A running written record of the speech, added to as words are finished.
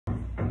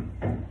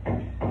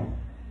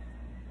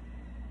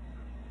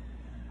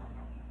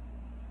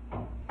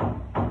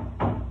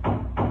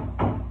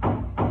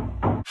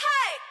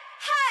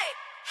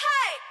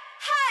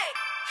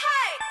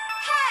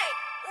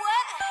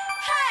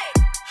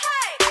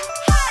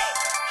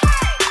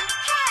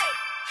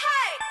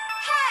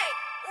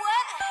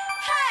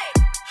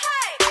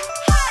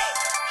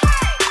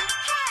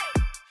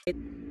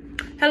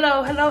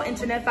Hello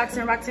Internet,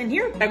 Roxanne Roxanne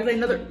here, back with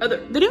another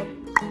video.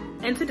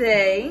 And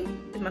today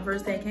is my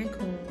first day in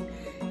Cancun,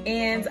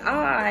 and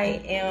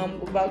I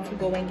am about to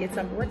go and get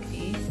some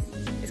breakfast.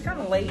 It's kind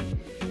of late,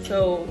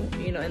 so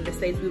you know, in the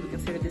States we would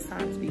consider this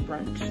time to be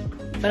brunch.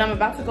 But I'm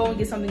about to go and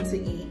get something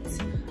to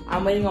eat.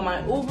 I'm waiting on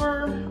my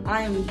Uber.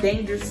 I am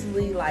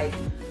dangerously, like,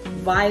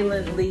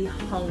 violently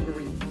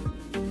hungry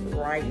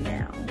right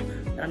now.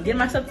 But I'm getting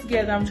myself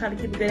together. I'm trying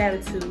to keep a good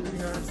attitude, you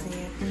know what I'm saying?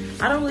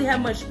 I don't really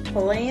have much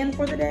planned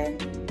for the day,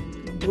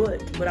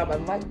 but what I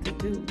would like to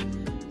do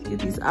is get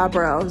these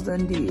eyebrows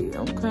done did,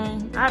 okay?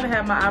 I haven't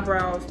had my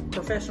eyebrows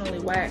professionally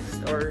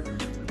waxed or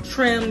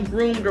trimmed,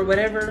 groomed, or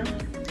whatever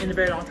in a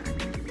very long time.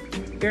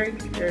 Very,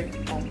 very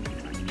long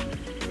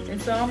time.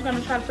 And so I'm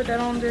gonna try to put that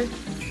on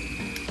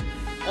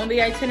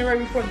the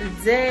itinerary for the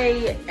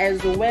day,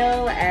 as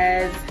well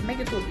as make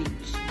it to a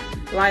beach.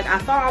 Like, I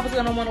thought I was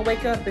gonna wanna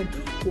wake up and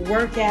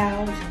work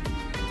out,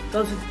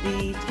 go to the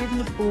beach, get in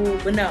the pool,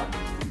 but no.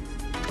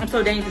 I'm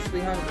so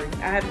dangerously hungry.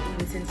 I haven't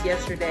eaten since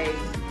yesterday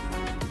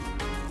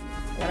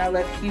when I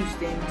left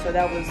Houston. So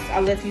that was, I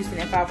left Houston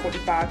at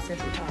 5:45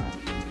 Central Time.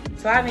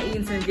 So I haven't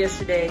eaten since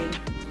yesterday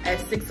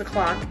at 6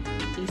 o'clock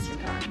Eastern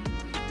Time.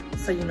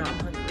 So you know I'm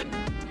hungry.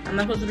 I'm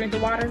not supposed to drink the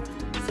water,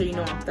 so you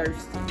know I'm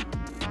thirsty.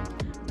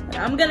 But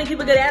I'm gonna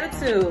keep a good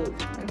attitude,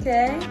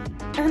 okay?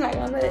 I'm not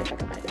gonna let it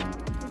talk about it.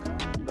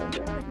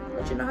 Okay? I'm gonna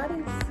let you know how it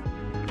is.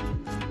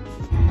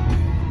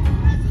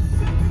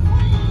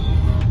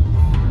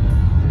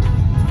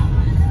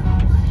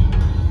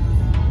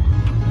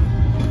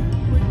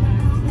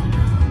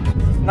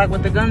 Like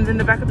with the guns in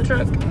the back of the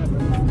truck.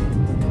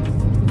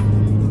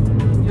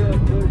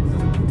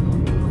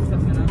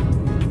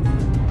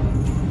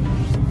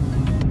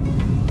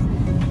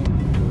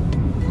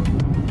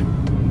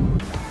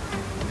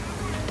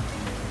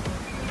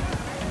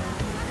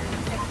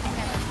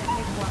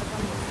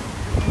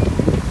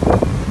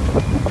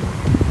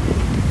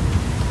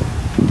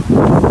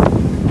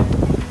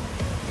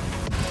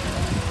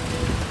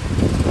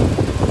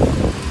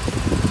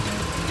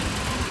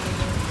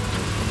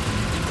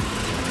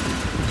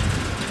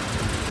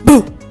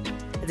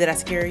 Did I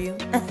scare you?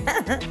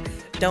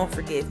 Don't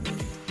forgive me.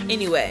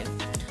 Anyway,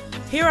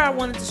 here I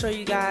wanted to show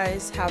you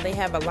guys how they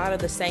have a lot of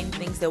the same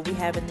things that we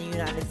have in the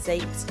United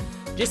States.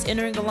 Just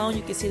entering alone,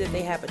 you can see that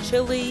they have a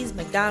Chili's,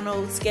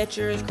 McDonald's,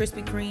 Skechers,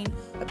 Krispy Kreme,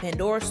 a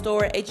Pandora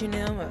store,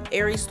 H&M, an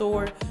Aerie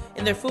store,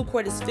 and their food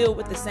court is filled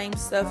with the same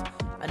stuff.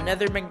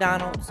 Another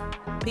McDonald's,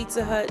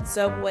 Pizza Hut,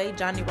 Subway,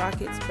 Johnny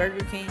Rockets,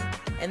 Burger King,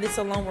 and this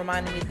alone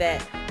reminded me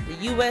that the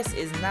U.S.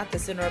 is not the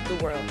center of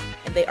the world,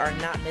 and they are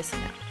not missing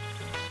out.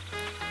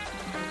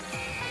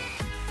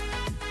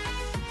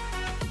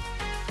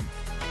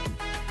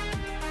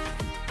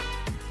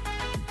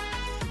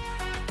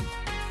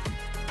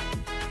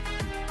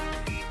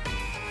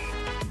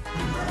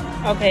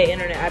 Okay,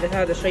 Internet, I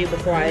decided to show you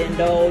before I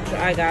indulge.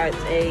 I got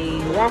a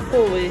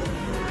waffle with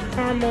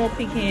caramel,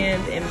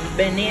 pecans, and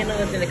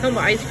bananas, and it comes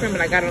with ice cream,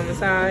 and I got it on the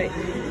side.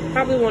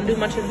 Probably won't do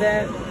much of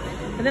that.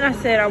 And then I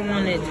said I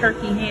wanted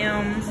turkey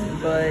ham,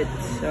 but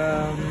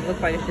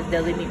looks like it's just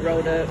deli meat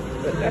rolled up,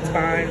 but that's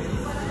fine.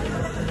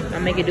 I'll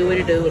make it do what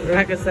it do,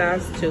 like a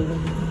size 2.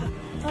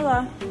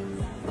 Hello.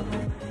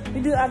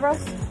 We do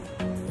eyebrows?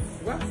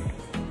 What?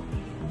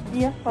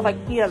 Yeah, or like,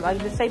 yeah, like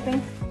the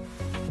shaping.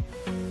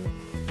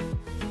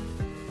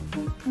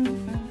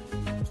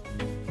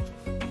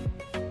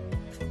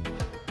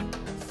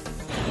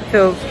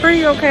 Feels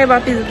pretty okay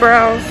about these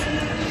brows.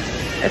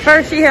 At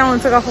first she had only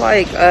took off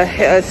like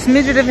a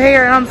smidget of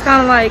hair, and I'm just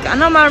kind of like, I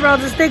know my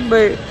brows are thick,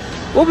 but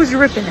what was you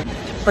ripping at?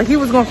 Like, he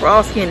was going for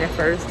all skin at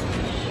first.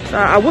 So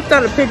I whipped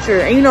out a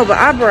picture, and you know, but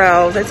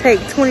eyebrows, they take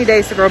 20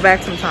 days to grow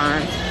back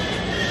sometimes.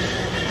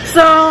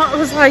 So I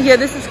was like, yeah,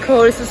 this is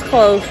cool, this is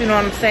close, you know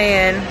what I'm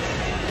saying?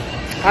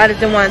 I just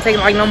didn't want to take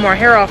like no more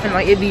hair off and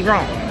like it'd be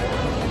wrong.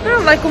 I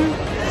don't like them.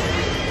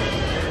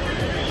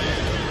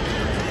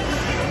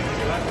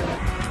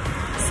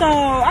 So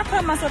I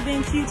cut myself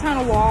being cute, trying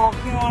to walk,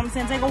 you know what I'm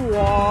saying, take a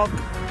walk.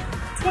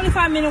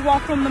 25-minute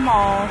walk from the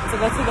mall to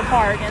go to the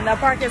park, and the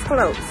park is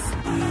closed.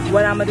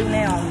 What I'm gonna do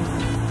now,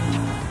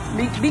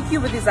 be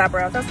cute with these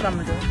eyebrows, that's what I'm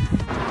gonna do.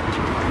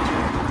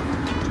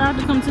 Tried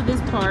to come to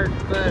this park,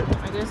 but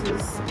I guess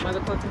it's by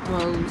the fucking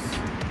closed.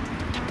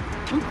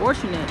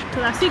 Unfortunate,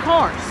 because I see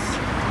cars.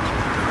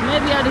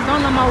 Maybe I just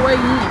don't know my way in,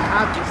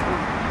 obviously.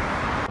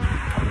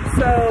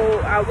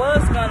 So I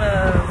was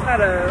gonna try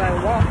to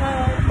like walk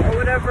home or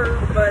whatever,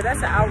 but that's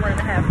an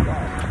hour-and-a-half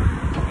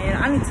walk. And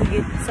I need to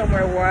get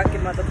somewhere where I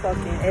can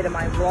motherfucking edit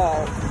my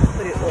vlog,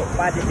 put it up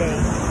by the day.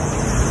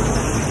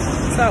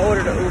 So I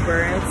ordered an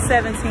Uber, and it's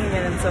 17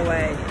 minutes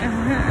away.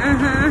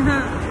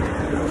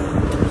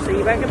 See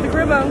you back at the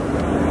cribbo.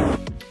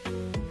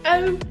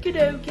 Okie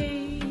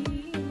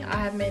dokie. I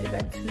have made it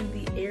back to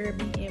the Air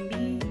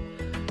BnB.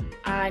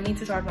 I need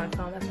to charge my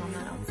phone, that's why I'm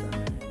not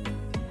outside.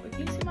 But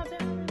can you see my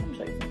tan? Let me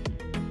show you something.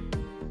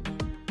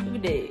 Look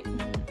at that.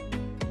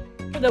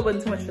 But that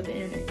wasn't too much for the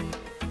internet.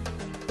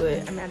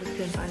 But I mean, I just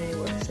couldn't find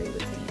anywhere to show you the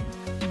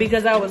tan.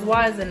 Because I was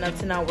wise enough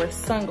to not wear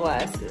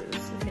sunglasses,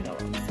 if you know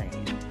what I'm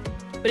saying.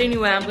 But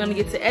anyway, I'm gonna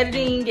get to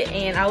editing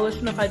and I'll let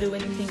you know if I do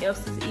anything else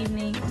this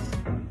evening.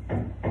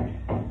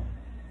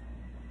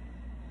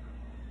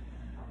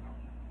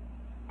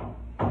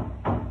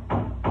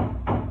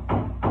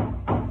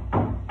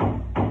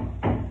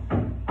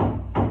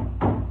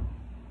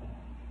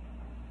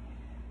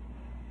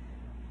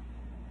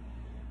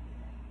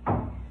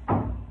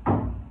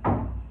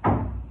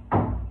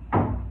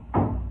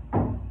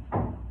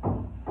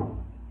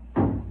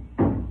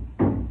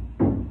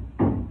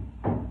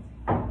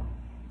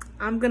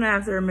 I'm gonna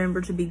have to remember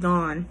to be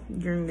gone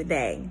during the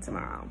day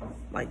tomorrow.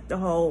 Like the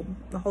whole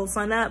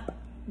sun up,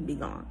 be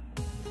gone.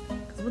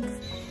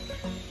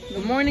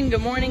 Good morning,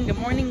 good morning, good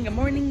morning, good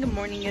morning, good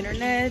morning,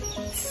 internet.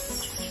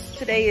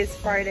 Today is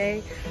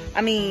Friday.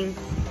 I mean,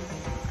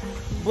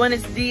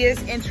 Buenos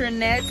dias,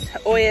 internet.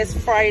 Hoy es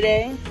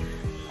Friday.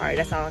 All right,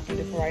 that's all I can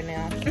do for right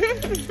now.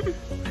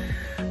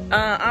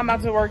 I'm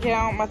about to work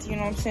out. I'm about to, you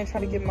know what I'm saying,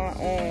 trying to get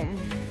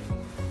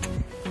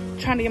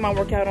my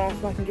workout on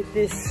so I can get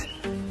this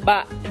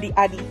body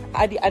going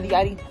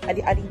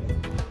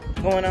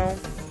on.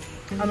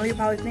 I know you're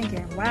probably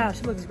thinking, wow,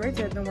 she looks great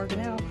to have been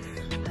working out.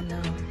 I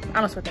know,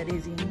 I don't sweat that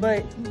easy,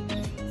 but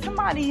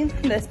somebody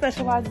that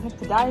specializes in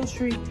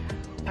podiatry,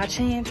 by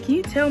chance, can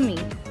you tell me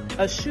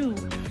a shoe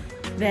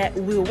that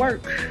will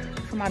work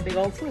for my big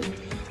old foot?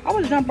 I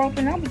was jump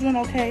roping, I was doing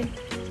okay,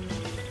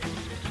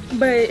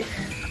 but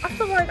I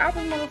feel like I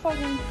was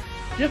motherfucking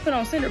jumping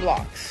on cinder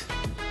blocks.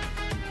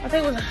 I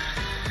think it was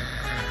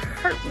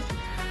hurting.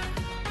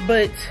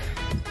 But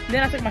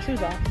then I took my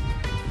shoes off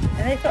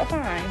and they felt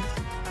fine.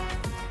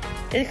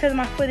 It's because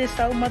my foot is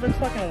so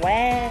motherfucking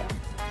wide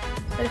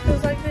that it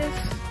feels like this.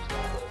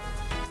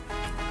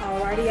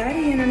 Alrighty,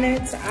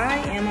 internet. I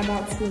am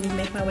about to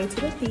make my way to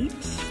the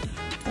beach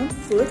on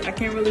foot. I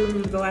can't really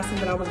remember the last time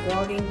that I was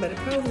vlogging, but it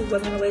probably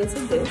wasn't related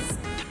to this.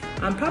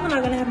 I'm probably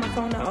not gonna have my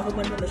phone out all the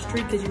way on the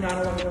street because, you know, I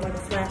don't want to look like a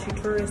flashy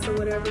tourist or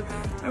whatever.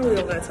 I really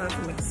don't got time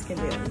for Mexican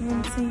dip, you know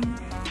what I'm saying?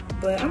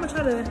 But I'm gonna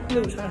try to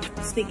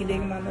sneak and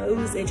dig my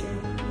nose itching.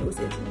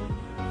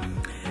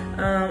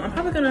 I'm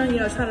probably gonna, you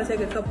know, try to take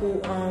a couple,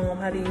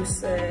 how do you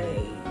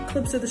say,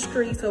 clips of the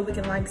street so we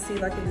can like see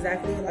like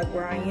exactly like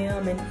where I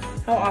am and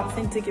how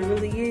authentic it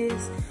really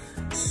is.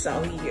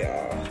 So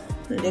yeah,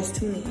 let's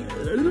tune in.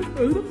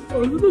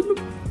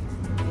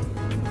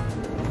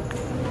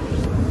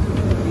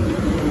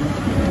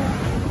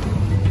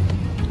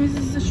 This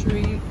is the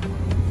street.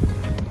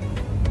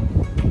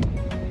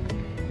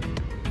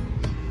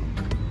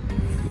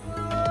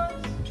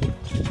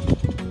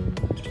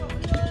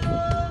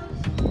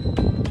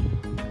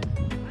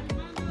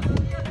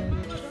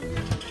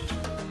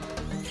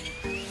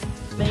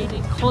 Made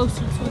it closer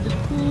to the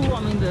pool,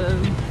 I mean the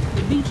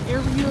beach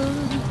area.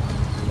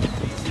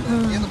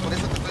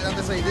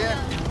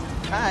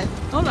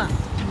 Hola.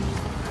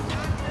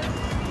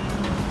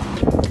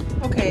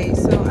 Okay,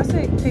 so I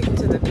said take me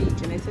to the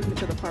beach and they took me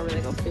to the part where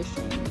they go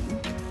fishing.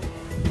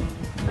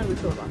 How do we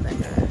feel about that,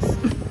 guys?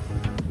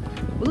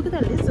 Well, look at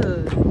that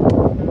lizard.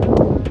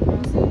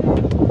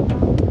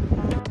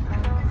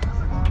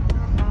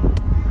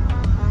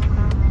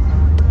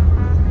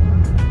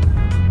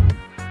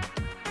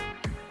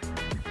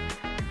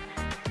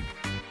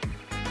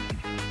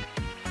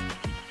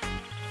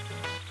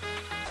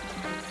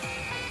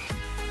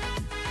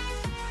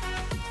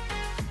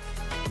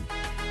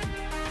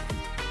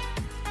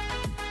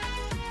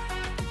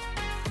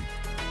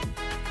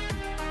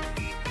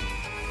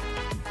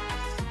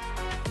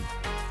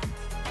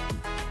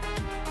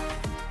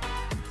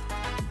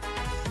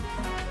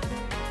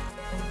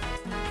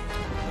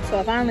 So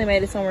I finally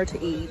made it somewhere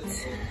to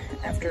eat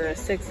after a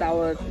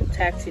 6-hour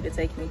taxi to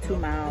take me 2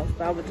 miles.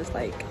 But I was just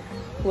like,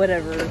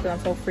 whatever, because I'm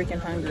so freaking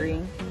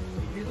hungry.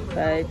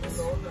 But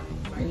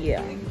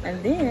yeah.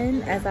 And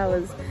then as I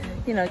was,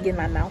 you know, getting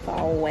my mouth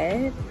all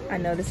wet, I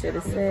noticed that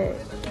it said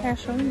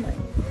cash only.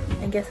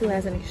 And guess who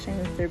hasn't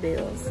exchanged their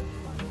bills?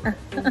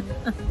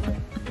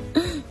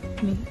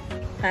 Me.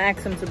 I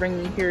asked them to bring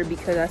me here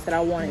because I said I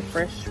wanted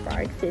fresh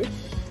fried fish.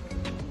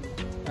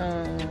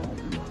 And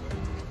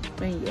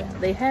yeah,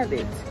 they have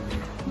it,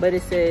 but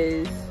it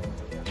says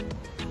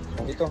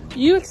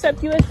you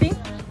accept USD.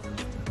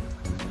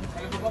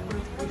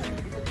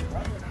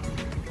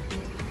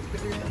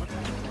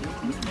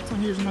 So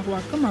here's my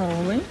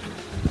guacamole,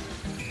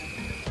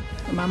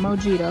 my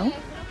mojito.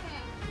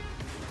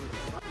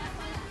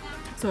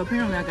 So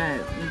apparently I got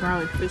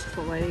garlic fish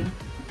fillet.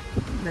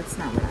 That's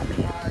not what I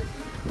made.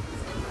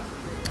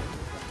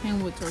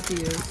 Came with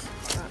tortillas.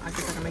 I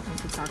guess I can make them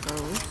 2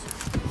 tacos.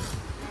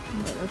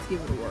 But let's give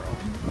it a whirl.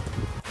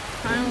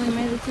 Finally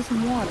made it to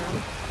some water.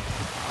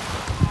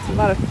 It's a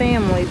lot of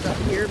families up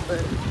here, but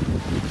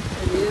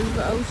it is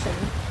the ocean.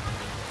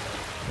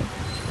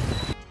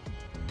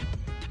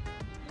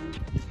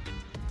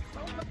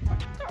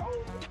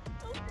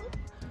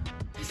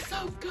 It's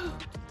so good.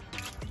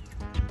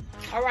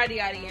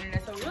 Alrighty,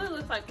 internet. So it really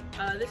looks like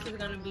this is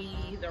gonna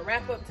be the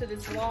wrap up to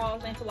this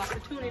vlog. Thanks a lot for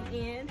tuning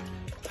in,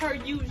 per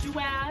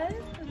usual.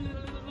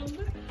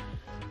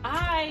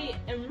 I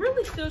am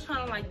really still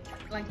trying to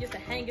like get the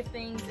hang of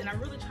things, and I'm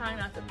really trying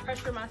not to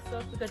pressure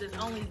myself because it's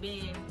only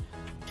been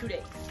 2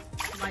 days.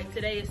 Like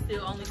today is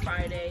still only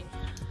Friday,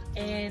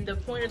 and the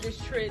point of this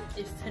trip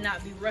is to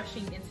not be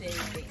rushing into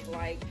anything.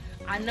 Like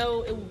I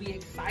know it will be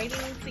exciting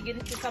to get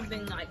into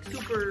something like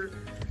super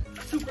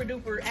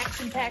duper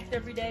action packed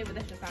every day, but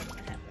that's just not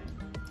gonna happen.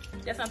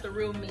 That's not the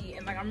real me,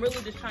 and like I'm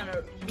really just trying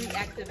to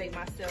reactivate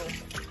myself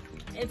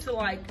into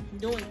like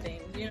doing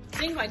things. You know,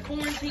 things like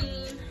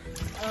quarantine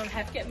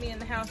have kept me in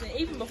the house, and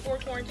even before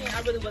quarantine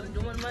I really wasn't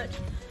doing much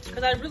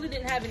because I really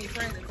didn't have any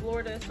friends in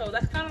Florida. So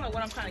that's kind of like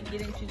what I'm trying to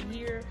get into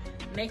here,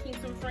 making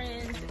some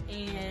friends.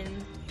 And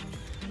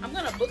I'm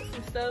gonna book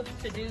some stuff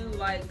to do,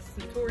 like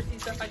some touristy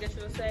stuff I guess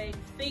you would say,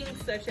 things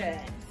such as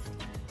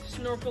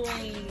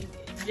snorkeling,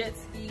 jet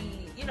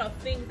ski, you know,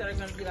 things that are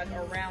gonna be like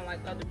around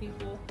like other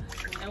people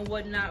and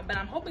whatnot. But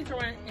I'm hoping to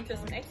run into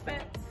some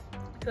expats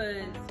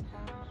because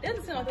it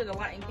doesn't seem like there's a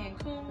lot in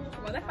Cancun.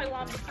 Well, that's like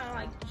why I'm just kind of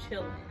like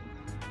chilling.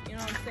 You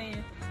know what I'm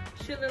saying?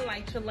 Chilling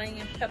like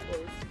Chilean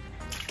peppers.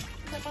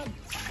 It's like my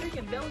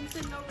freaking belly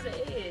sitting over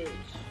the edge.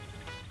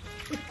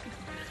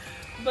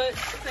 But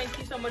thank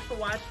you so much for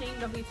watching.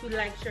 Don't forget to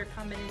like, share,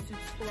 comment, and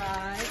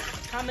subscribe.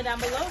 Comment down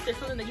below if there's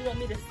something that you want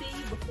me to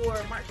see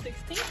before March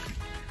 16th.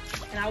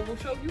 And I will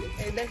show you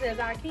as best as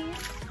I can.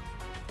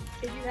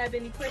 If you have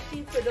any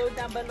questions, put those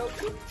down below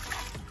too,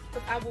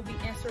 because I will be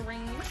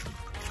answering.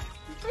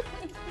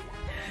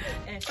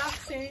 And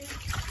Roxanne,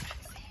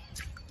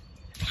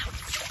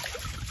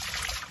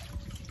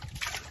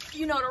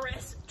 you know the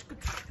rest.